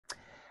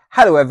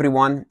Hello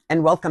everyone,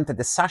 and welcome to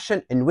this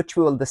session in which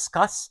we will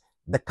discuss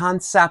the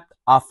concept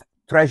of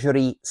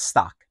treasury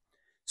stock.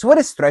 So what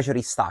is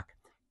treasury stock?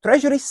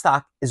 Treasury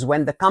stock is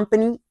when the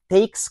company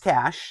takes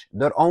cash,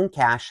 their own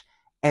cash,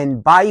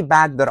 and buy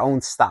back their own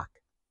stock.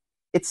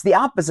 It's the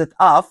opposite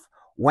of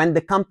when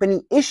the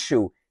company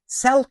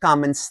sell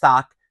common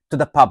stock to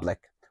the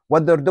public.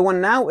 What they're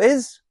doing now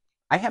is,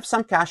 I have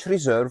some cash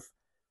reserve.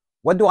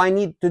 What do I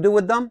need to do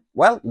with them?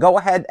 Well, go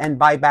ahead and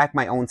buy back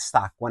my own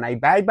stock. When I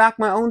buy back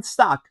my own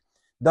stock,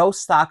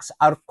 those stocks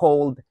are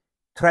called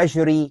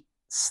treasury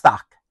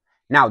stock.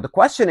 Now, the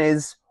question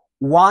is,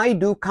 why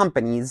do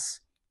companies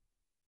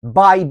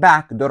buy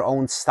back their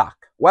own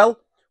stock? Well,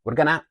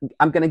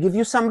 I'm gonna give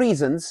you some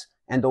reasons,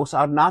 and those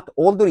are not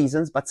all the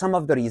reasons, but some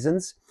of the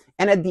reasons.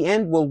 And at the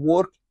end, we'll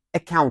work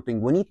accounting.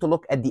 We need to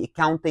look at the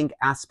accounting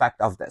aspect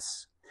of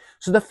this.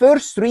 So the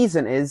first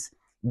reason is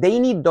they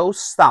need those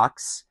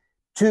stocks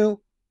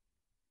to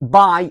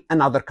buy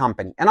another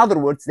company. In other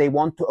words, they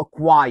want to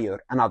acquire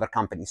another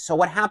company. So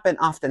what happens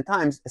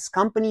oftentimes is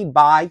company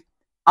buy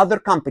other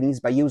companies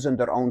by using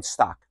their own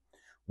stock.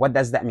 What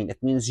does that mean?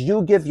 It means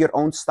you give your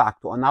own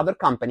stock to another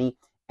company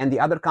and the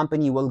other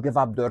company will give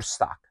up their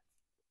stock.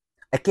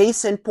 A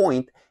case in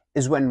point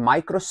is when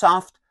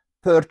Microsoft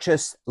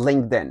purchased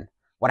LinkedIn.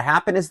 What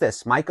happened is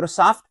this: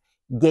 Microsoft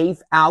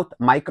gave out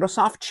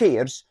Microsoft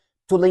shares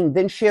to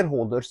LinkedIn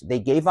shareholders. They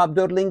gave up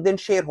their LinkedIn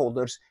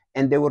shareholders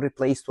and they were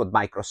replaced with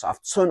Microsoft.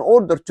 So in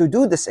order to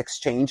do this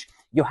exchange,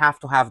 you have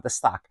to have the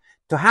stock.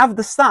 To have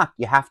the stock,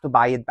 you have to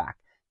buy it back.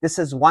 This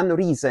is one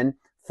reason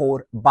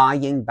for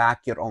buying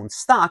back your own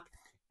stock,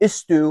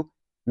 is to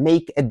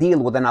make a deal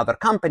with another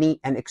company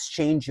and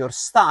exchange your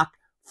stock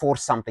for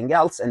something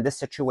else. In this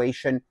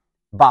situation,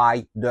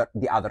 buy the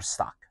other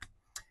stock.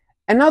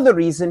 Another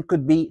reason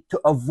could be to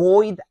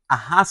avoid a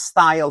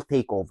hostile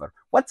takeover.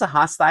 What's a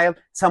hostile?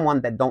 Someone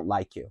that don't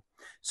like you.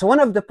 So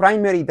one of the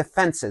primary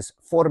defenses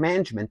for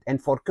management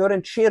and for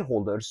current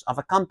shareholders of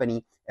a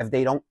company, if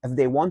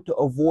they want to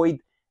avoid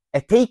a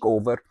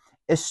takeover,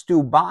 is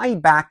to buy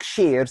back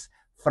shares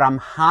from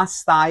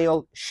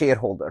hostile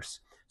shareholders.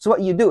 So what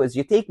you do is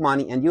you take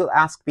money and you'll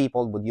ask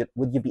people,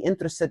 would you be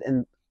interested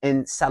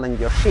in selling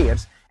your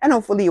shares? And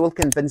hopefully you will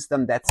convince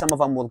them that some of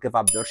them will give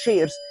up their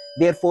shares,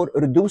 therefore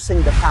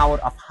reducing the power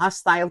of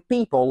hostile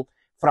people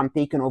from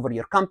taking over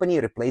your company,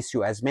 replace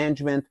you as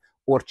management,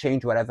 or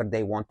change whatever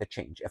they want to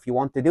change. If you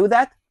want to do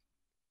that,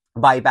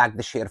 buy back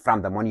the share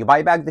from them. When you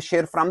buy back the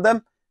share from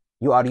them,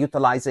 you are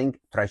utilizing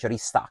treasury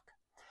stock.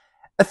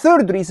 A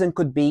third reason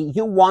could be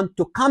you want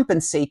to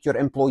compensate your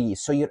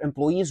employees. So your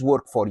employees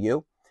work for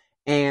you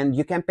and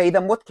you can pay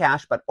them with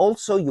cash, but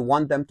also you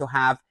want them to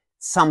have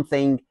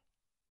something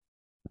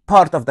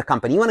part of the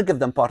company. You want to give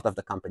them part of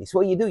the company. So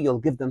what you do, you'll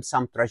give them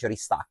some treasury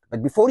stock.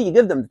 But before you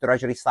give them the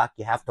treasury stock,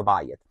 you have to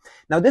buy it.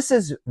 Now, this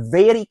is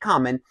very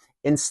common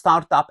in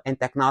startup and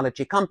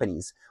technology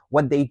companies.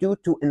 What they do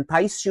to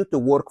entice you to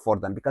work for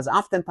them, because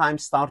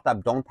oftentimes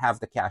startups don't have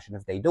the cash. And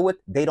if they do it,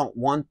 they don't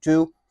want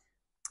to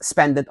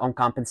spend it on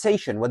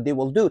compensation. What they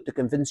will do to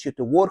convince you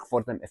to work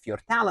for them, if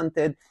you're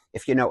talented,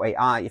 if you know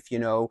AI, if you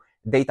know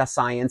data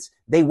science,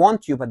 they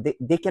want you, but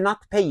they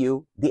cannot pay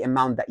you the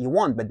amount that you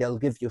want, but they'll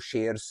give you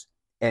shares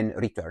in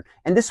return.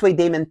 And this way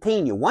they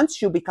maintain you.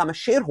 Once you become a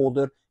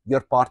shareholder,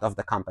 you're part of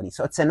the company.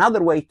 So it's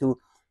another way to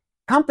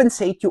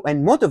compensate you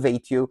and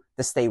motivate you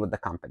to stay with the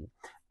company.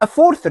 A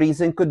fourth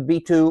reason could be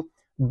to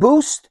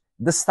boost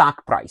the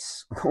stock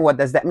price. What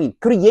does that mean?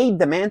 Create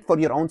demand for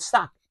your own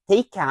stock.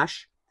 Take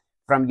cash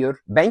from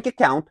your bank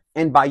account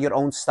and buy your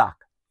own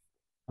stock.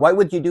 Why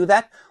would you do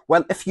that?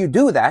 Well, if you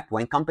do that,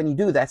 when companies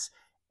do this,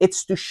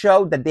 it's to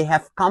show that they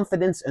have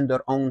confidence in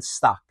their own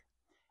stock.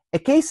 A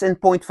case in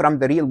point from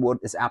the real world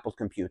is Apple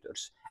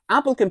computers.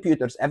 Apple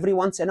computers, every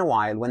once in a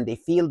while, when they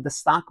feel the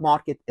stock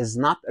market is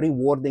not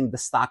rewarding the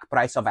stock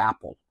price of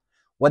Apple,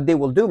 what they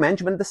will do,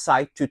 management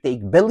decide to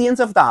take billions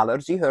of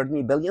dollars, you heard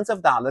me, billions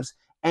of dollars,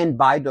 and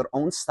buy their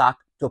own stock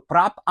to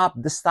prop up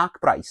the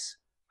stock price.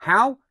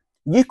 How?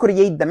 You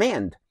create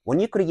demand. When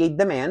you create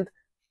demand,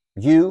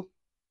 you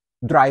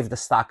drive the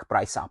stock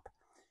price up.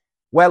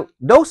 Well,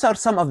 those are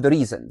some of the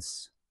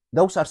reasons.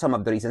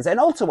 And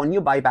also, when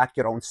you buy back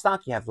your own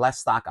stock, you have less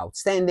stock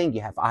outstanding, you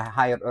have a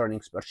higher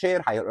earnings per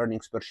share. Higher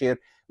earnings per share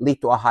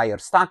lead to a higher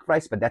stock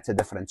price, but that's a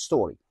different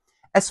story.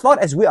 As far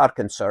as we are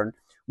concerned,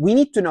 we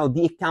need to know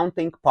the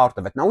accounting part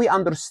of it. Now we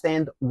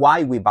understand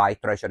why we buy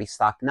treasury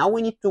stock. Now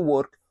we need to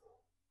work,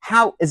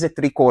 how is it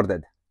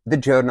recorded? The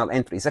journal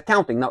entries,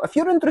 accounting. Now, if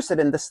you're interested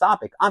in this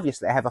topic,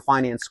 obviously I have a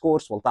finance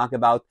course. We'll talk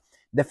about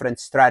different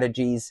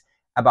strategies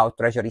about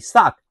treasury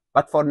stock.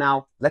 But for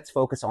now, let's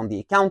focus on the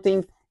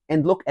accounting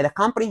and look at a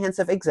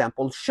comprehensive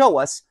example. Show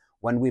us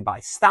when we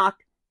buy stock,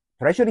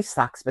 treasury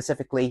stock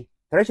specifically,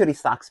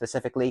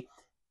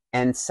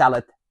 and sell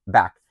it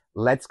back.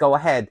 Let's go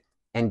ahead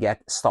and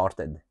get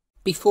started.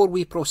 Before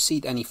we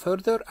proceed any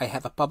further, I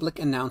have a public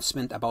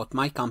announcement about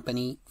my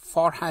company,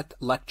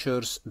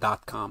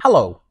 farhatlectures.com.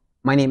 Hello,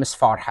 my name is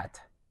Farhat.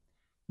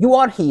 You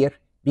are here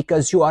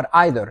because you are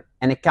either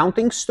an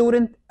accounting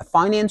student, a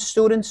finance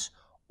student,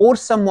 or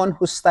someone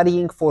who's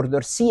studying for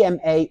their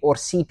CMA or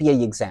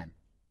CPA exam.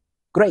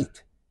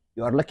 Great.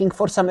 You are looking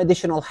for some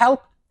additional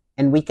help,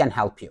 and we can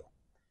help you.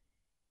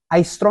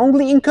 I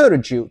strongly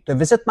encourage you to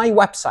visit my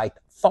website,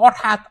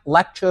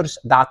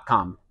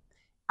 farhatlectures.com.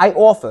 I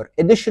offer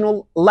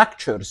additional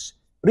lectures,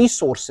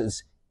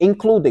 resources,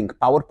 including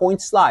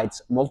PowerPoint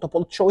slides,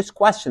 multiple choice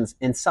questions,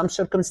 in some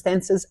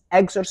circumstances,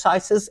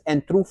 exercises,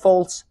 and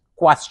true-false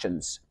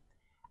questions.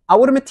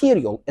 Our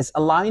material is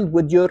aligned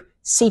with your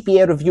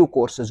CPA review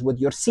courses, with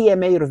your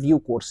CMA review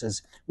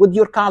courses, with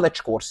your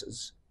college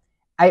courses.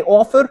 I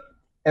offer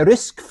a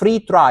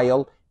risk-free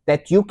trial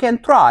that you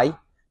can try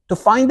to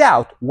find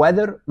out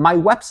whether my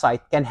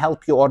website can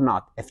help you or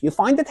not. If you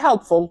find it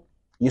helpful,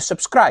 you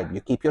subscribe,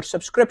 you keep your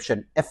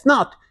subscription. If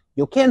not,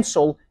 you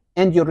cancel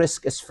and your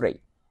risk is free.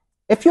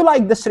 If you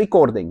like this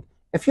recording,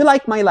 if you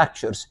like my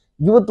lectures,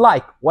 you would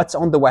like what's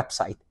on the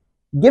website,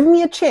 give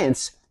me a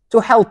chance to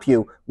help you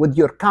with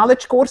your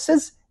college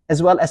courses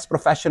as well as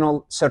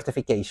professional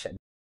certification.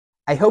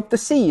 I hope to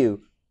see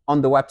you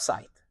on the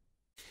website.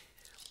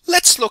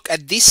 Let's look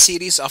at this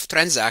series of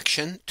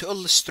transactions to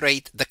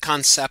illustrate the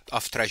concept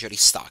of treasury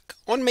stock.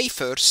 On May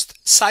 1st,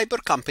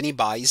 Cyber Company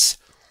buys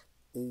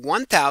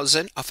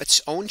 1,000 of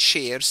its own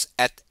shares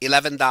at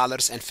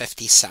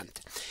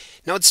 $11.50.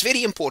 Now it's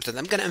very important,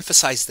 I'm going to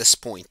emphasize this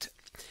point.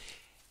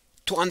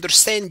 To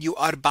understand, you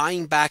are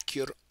buying back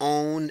your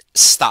own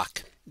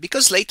stock,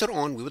 because later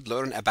on we would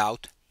learn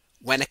about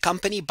when a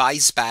company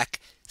buys back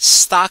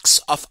stocks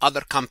of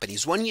other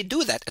companies. When you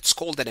do that, it's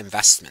called an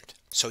investment.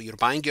 So you're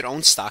buying your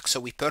own stock. So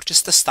we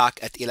purchased the stock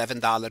at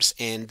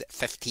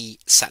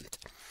 $11.50.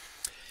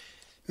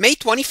 May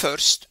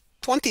 21st,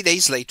 20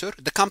 days later,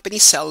 the company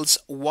sells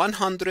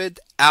 100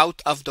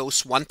 out of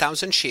those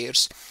 1,000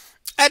 shares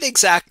at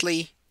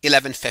exactly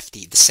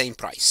 $11.50, the same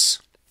price.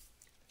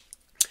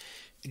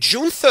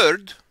 June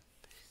 3rd,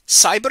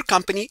 Cyber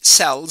Company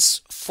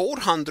sells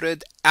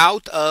 400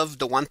 out of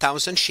the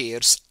 1,000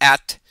 shares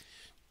at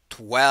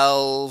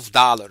 $12.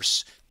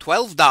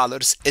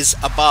 $12 is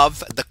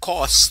above the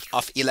cost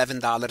of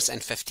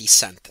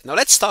 $11.50. Now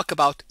let's talk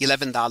about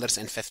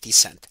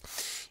 $11.50.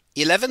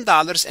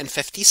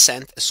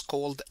 $11.50 is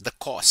called the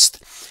cost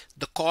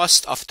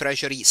of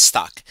treasury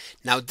stock.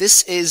 Now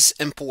this is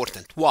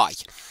important. Why?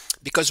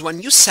 Because when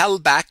you sell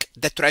back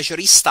the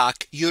treasury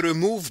stock, you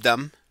remove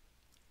them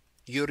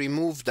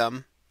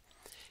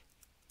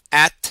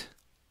at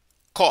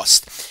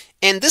cost.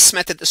 And this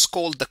method is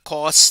called the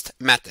cost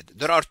method.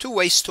 There are two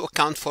ways to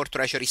account for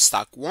treasury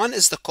stock. One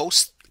is the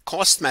cost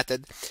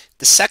method.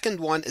 The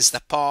second one is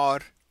the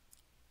par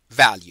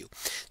value.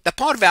 The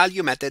par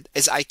value method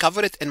is, I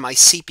cover it in my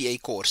CPA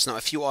course. Now,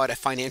 if you are a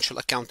financial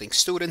accounting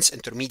student,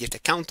 intermediate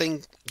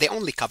accounting, they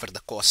only cover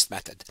the cost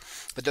method.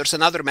 But there's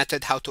another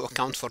method how to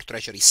account for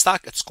treasury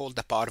stock. It's called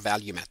the par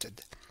value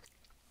method.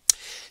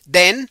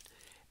 Then,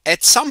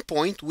 at some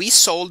point, we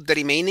sold the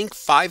remaining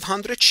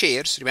 500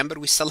 shares. Remember,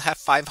 we still have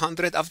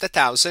 500 of the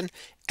 1,000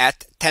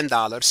 at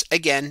 $10,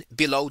 again,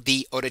 below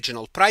the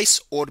original price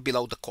or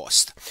below the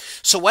cost.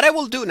 So what I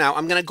will do now,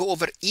 I'm going to go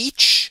over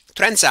each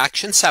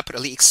transaction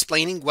separately,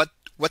 explaining what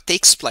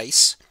takes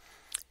place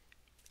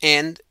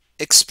and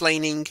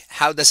explaining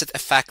how does it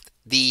affect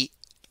the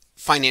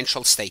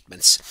financial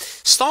statements.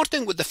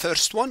 Starting with the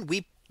first one,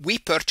 we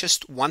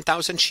purchased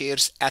 1,000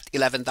 shares at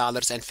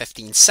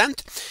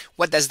 $11.15.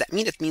 What does that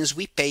mean? It means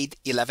we paid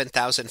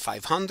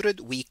 $11,500.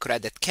 We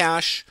credit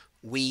cash.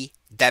 We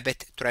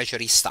debit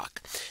treasury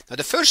stock. Now,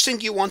 the first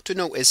thing you want to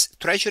know is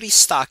treasury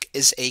stock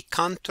is a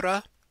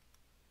contra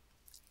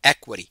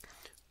equity.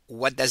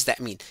 What does that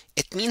mean?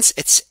 It means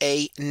it's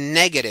a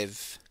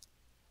negative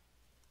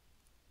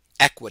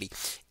equity.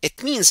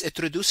 It means it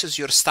reduces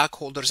your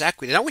stockholders'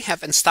 equity. Now we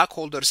have in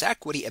stockholders'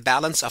 equity a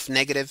balance of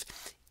negative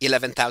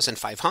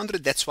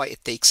 $11,500. That's why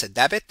it takes a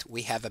debit.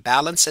 We have a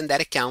balance in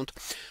that account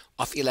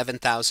of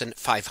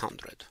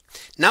 $11,500.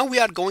 Now we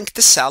are going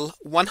to sell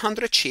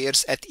 100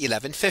 shares at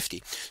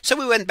 $11.50. So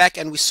we went back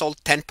and we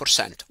sold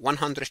 10%,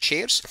 100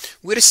 shares.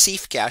 We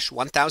receive cash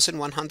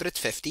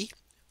 $1,150.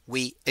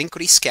 We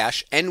increase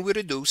cash and we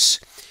reduce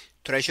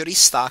treasury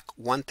stock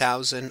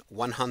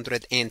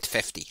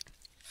 $1,150.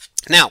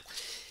 Now,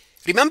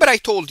 remember I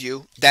told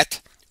you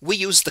that we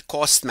use the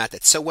cost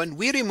method. So when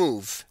we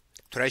remove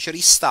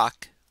treasury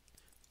stock,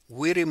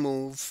 we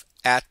remove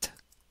at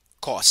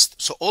cost.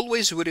 So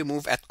always we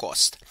remove at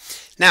cost.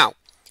 Now,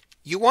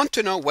 you want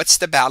to know what's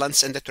the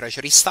balance in the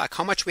treasury stock.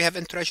 How much we have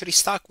in treasury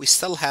stock? We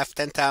still have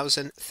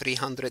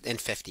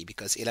 10,350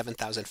 because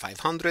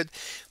 11,500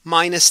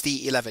 minus the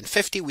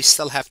 1150, we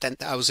still have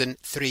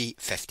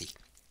 10,350.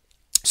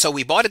 So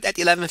we bought it at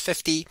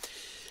 1150,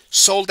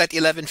 sold at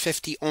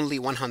 1150, only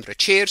 100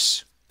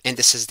 shares, and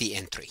this is the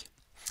entry.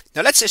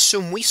 Now let's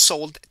assume we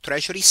sold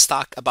treasury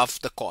stock above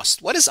the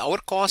cost. What is our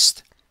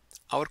cost?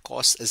 Our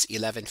cost is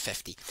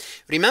 $11.50.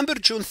 Remember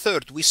June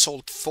 3rd, we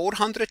sold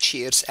 400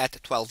 shares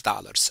at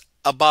 $12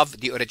 above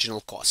the original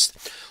cost.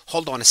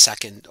 Hold on a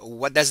second.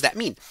 What does that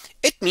mean?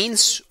 It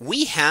means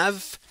we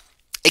have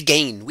a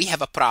gain. We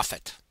have a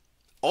profit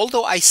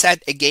although I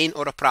said a gain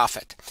or a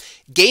profit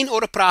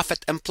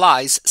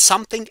implies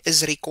something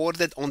is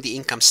recorded on the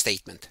income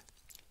statement.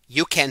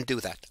 You can do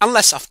that,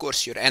 unless of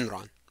course you're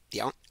Enron.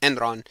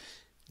 Enron,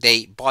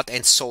 they bought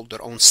and sold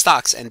their own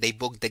stocks and they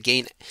booked the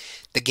gain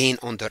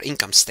on their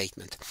income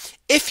statement.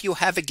 If you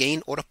have a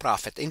gain or a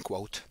profit, in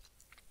quote,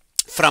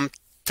 from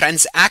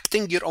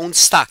transacting your own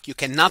stock, you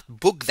cannot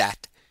book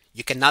that.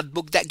 You cannot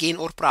book that gain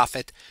or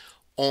profit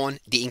on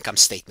the income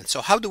statement.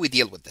 So how do we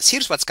deal with this?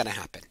 Here's what's going to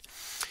happen.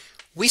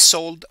 We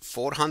sold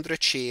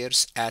 400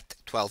 shares at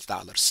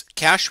 $12.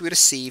 Cash we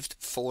received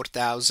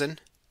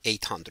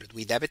 $4,800.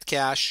 We debit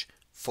cash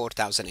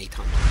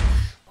 $4,800.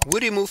 We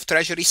remove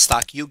treasury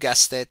stock, you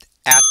guessed it,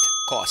 at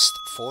cost,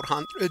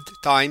 400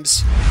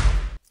 times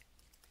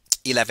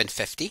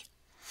 1150.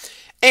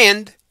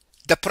 And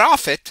the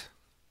profit,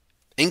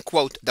 in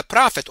quote, the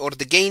profit or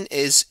the gain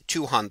is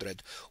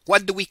 200.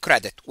 What do we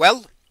credit?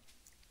 Well,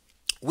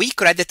 we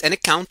credit an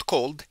account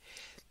called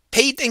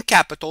paid in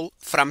capital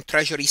from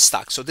treasury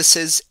stock. So this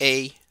is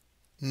a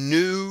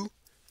new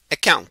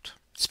account.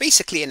 It's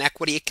basically an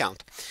equity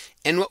account.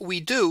 And what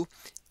we do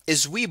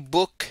is we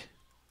book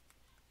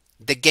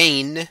the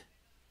gain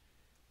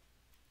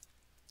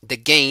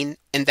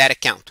in that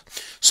account.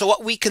 So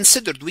what we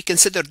considered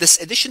this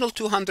additional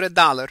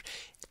 $200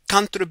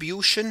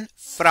 contribution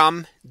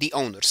from the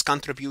owners.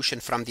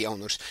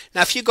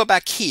 Now, if you go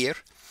back here,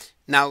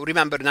 now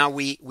remember, now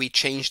we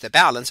changed the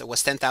balance. It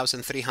was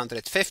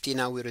 10,350.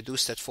 Now we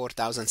reduced it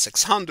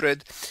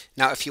 4,600.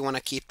 Now, if you want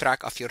to keep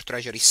track of your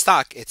treasury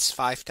stock, it's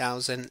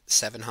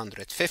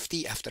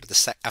 5,750 after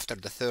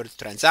the third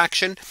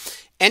transaction,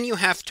 and you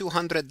have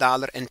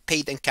 $200 in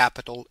paid in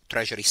capital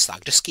treasury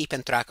stock. Just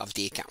keeping track of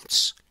the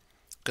accounts,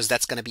 because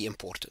that's going to be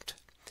important.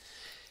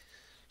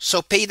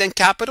 So paid in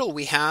capital,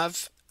 we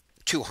have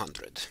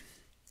 200,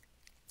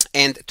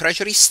 and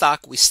treasury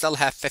stock, we still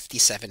have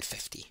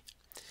 5,750.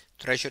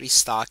 Treasury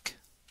stock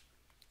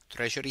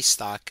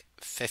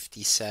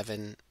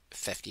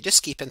 5,750.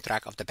 Just keeping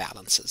track of the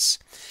balances.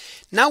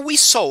 Now we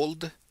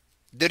sold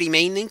the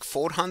remaining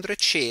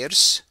 400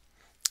 shares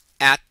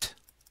at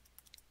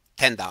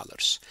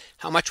 $10.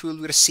 How much will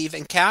we receive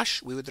in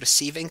cash? We would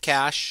receive in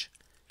cash,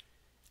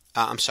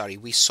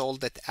 we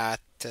sold it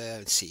at,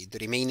 let's see, the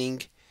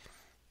remaining,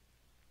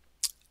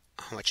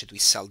 how much did we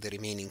sell the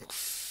remaining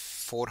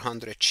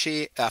 500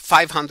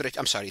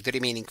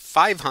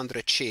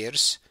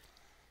 shares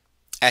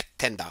at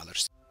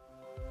 $10.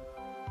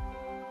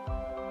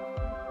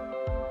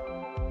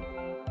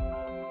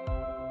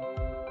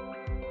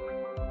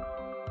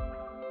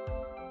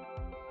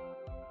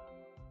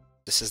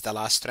 This is the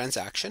last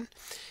transaction.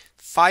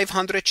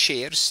 500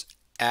 shares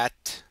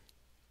at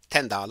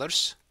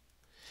 $10.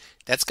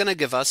 That's going to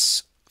give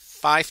us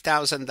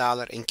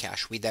 $5,000 in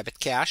cash. We debit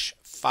cash,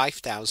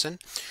 $5,000.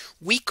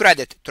 We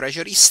credit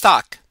treasury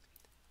stock,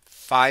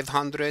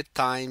 500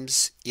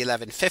 times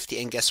 1150,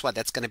 and guess what?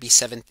 That's going to be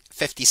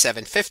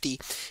 5,750.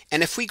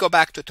 And if we go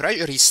back to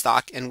treasury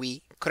stock and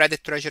we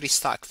credit treasury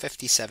stock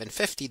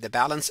 5,750, the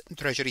balance in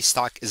treasury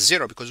stock is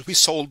zero because we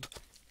sold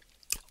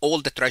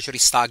all the treasury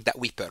stock that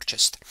we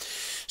purchased.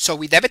 So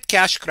we debit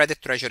cash,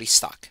 credit treasury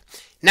stock.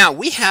 Now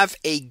we have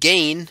a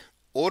gain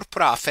or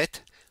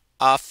profit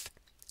of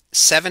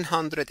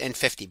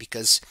 750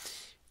 because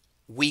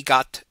we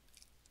got,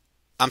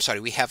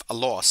 we have a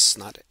loss,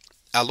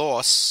 a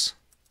loss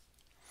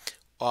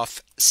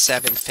of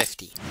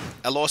 750.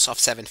 A loss of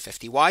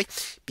 750. Why?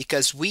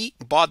 Because we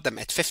bought them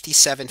at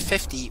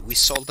 5,750, we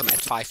sold them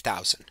at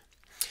 5,000.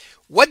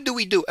 What do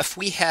we do if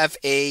we have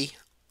a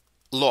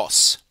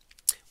loss?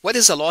 What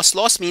is a loss?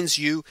 Loss means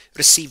you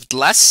received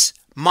less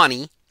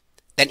money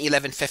than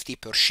 1150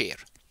 per share.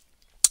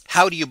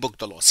 How do you book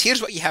the loss?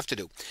 Here's what you have to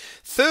do.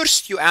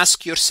 First, you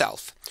ask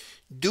yourself,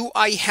 do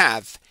I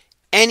have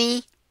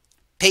any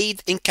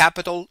paid in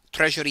capital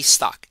treasury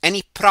stock,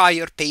 any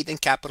prior paid in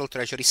capital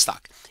treasury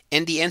stock?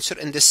 And the answer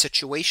in this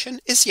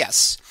situation is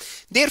yes.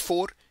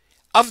 Therefore,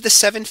 of the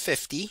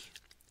 750,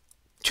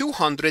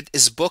 200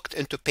 is booked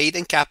into paid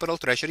in capital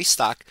treasury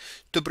stock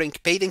to bring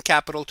paid in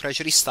capital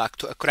treasury stock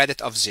to a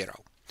credit of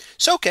 0.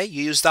 So, okay,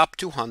 you used up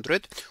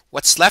 200.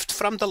 What's left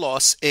from the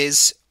loss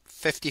is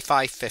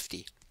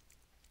 $5,550.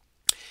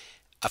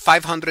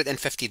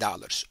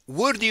 $550.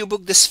 Where do you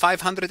book this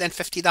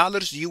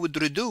 $550? You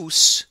would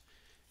reduce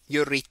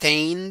your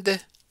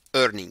retained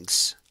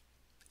earnings.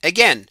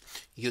 Again,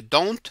 you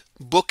don't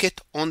book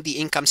it on the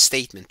income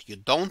statement. You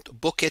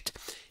don't book it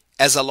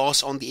as a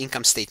loss on the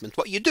income statement.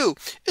 What you do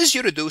is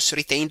you reduce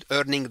retained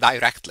earning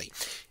directly.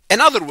 In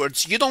other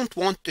words, you don't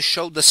want to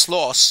show this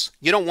loss.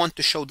 You don't want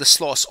to show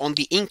this loss on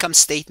the income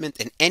statement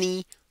in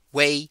any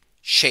way,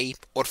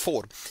 shape, or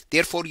form.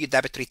 Therefore, you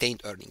debit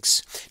retained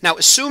earnings. Now,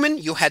 assuming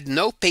you had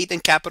no paid in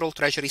capital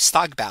treasury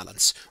stock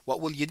balance,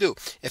 what will you do?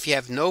 If you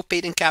have no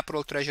paid in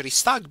capital treasury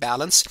stock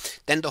balance,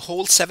 then the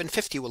whole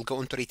 750 will go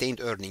into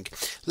retained earning.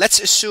 Let's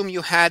assume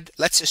you had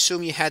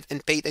in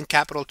paid in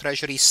capital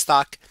treasury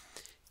stock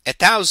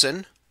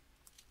 1,000.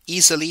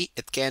 easily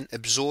it can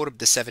absorb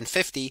the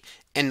 750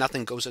 and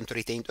nothing goes into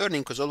retained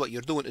earning, because all what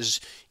you're doing is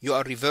you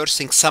are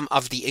reversing some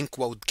of the in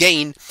quote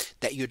gain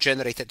that you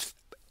generated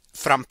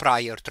from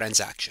prior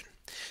transaction.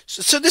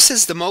 So this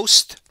is the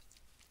most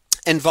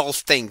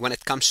involved thing when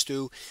it comes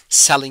to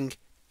selling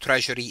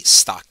treasury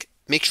stock.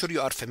 Make sure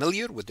you are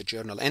familiar with the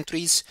journal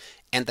entries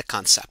and the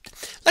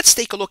concept. Let's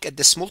take a look at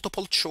this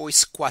multiple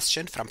choice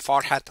question from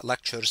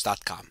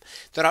farhatlectures.com.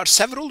 There are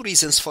several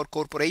reasons for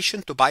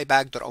corporation to buy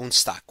back their own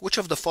stock. Which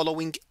of the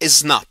following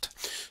is not?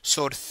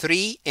 So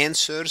 3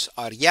 answers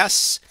are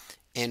yes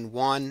and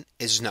 1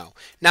 is no.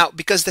 Now,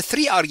 because the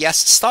 3 are yes,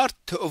 start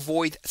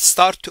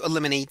to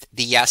eliminate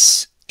the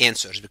yes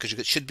answers, because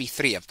it should be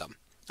 3 of them.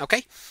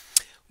 Okay?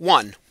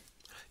 1.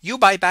 You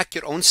buy back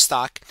your own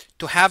stock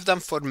to have them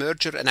for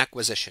merger and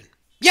acquisition.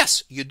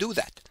 Yes, you do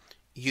that.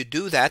 You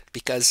do that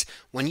because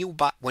when you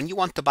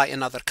want to buy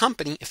another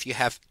company, if you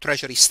have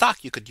treasury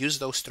stock, you could use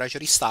those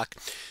treasury stock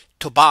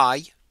to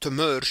buy, to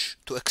merge,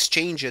 to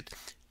exchange it,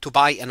 to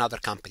buy another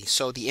company.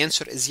 So the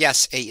answer is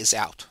yes, A is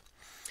out.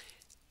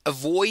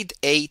 Avoid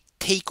a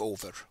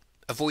takeover.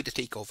 Avoid a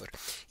takeover.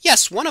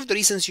 Yes, one of the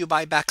reasons you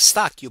buy back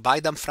stock, you buy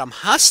them from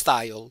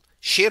hostile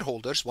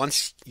shareholders.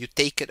 Once you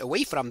take it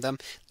away from them,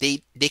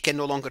 they can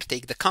no longer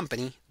take the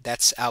company.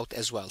 That's out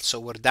as well. So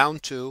we're down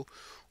to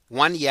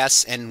 1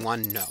 yes and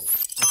 1 no.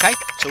 Okay,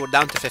 so we're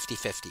down to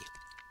 50-50.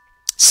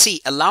 C,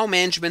 allow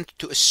management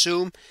to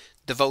assume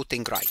the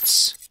voting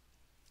rights.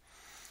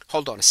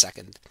 Hold on a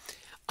second.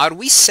 Are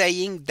we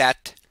saying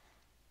that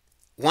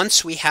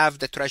once we have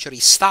the treasury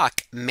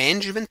stock,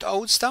 management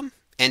owns them?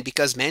 And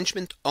because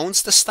management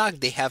owns the stock,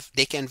 they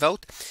can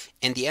vote?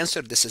 And the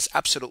answer, this is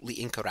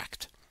absolutely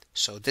incorrect.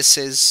 So this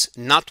is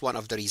not one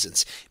of the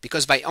reasons,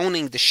 because by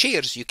owning the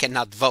shares, you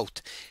cannot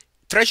vote.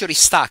 Treasury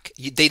stock,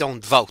 they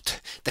don't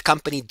vote. The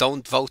company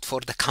don't vote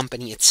for the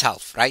company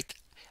itself, right?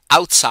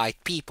 Outside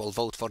people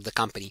vote for the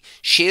company.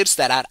 Shares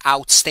that are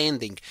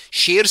outstanding,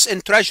 shares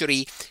in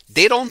treasury,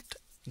 they don't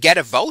get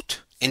a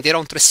vote and they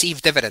don't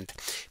receive dividend.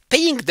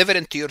 Paying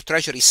dividend to your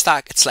treasury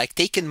stock, it's like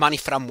taking money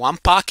from one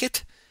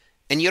pocket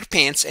in your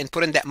pants and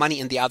putting that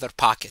money in the other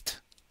pocket.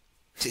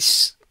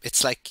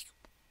 It's like,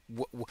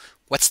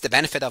 what's the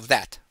benefit of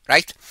that,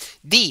 right?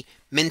 D,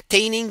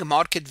 maintaining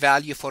market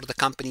value for the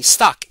company's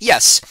stock.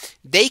 Yes,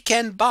 they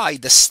can buy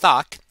the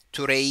stock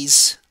to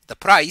raise the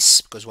price,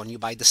 because when you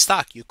buy the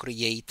stock, you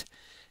create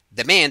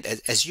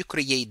demand. As you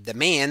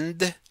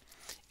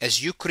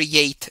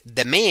create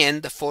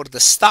demand for the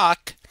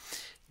stock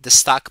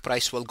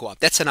price will go up.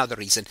 That's another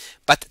reason.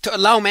 But to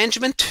allow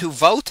management to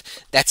vote,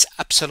 that's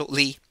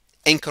absolutely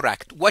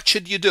incorrect. What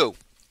should you do?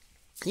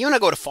 You want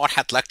to go to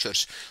Farhat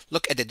Lectures,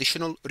 look at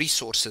additional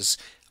resources,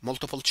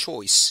 multiple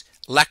choice,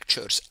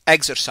 lectures,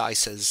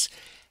 exercises.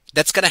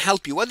 That's going to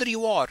help you, whether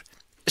you are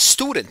a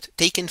student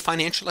taking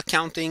financial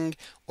accounting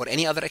or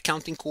any other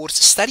accounting course,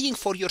 studying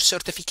for your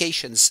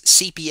certifications,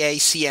 CPA,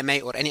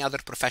 CMA, or any other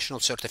professional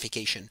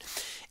certification.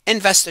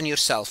 Invest in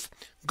yourself.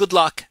 Good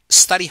luck,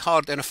 study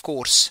hard, and of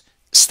course,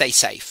 stay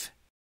safe.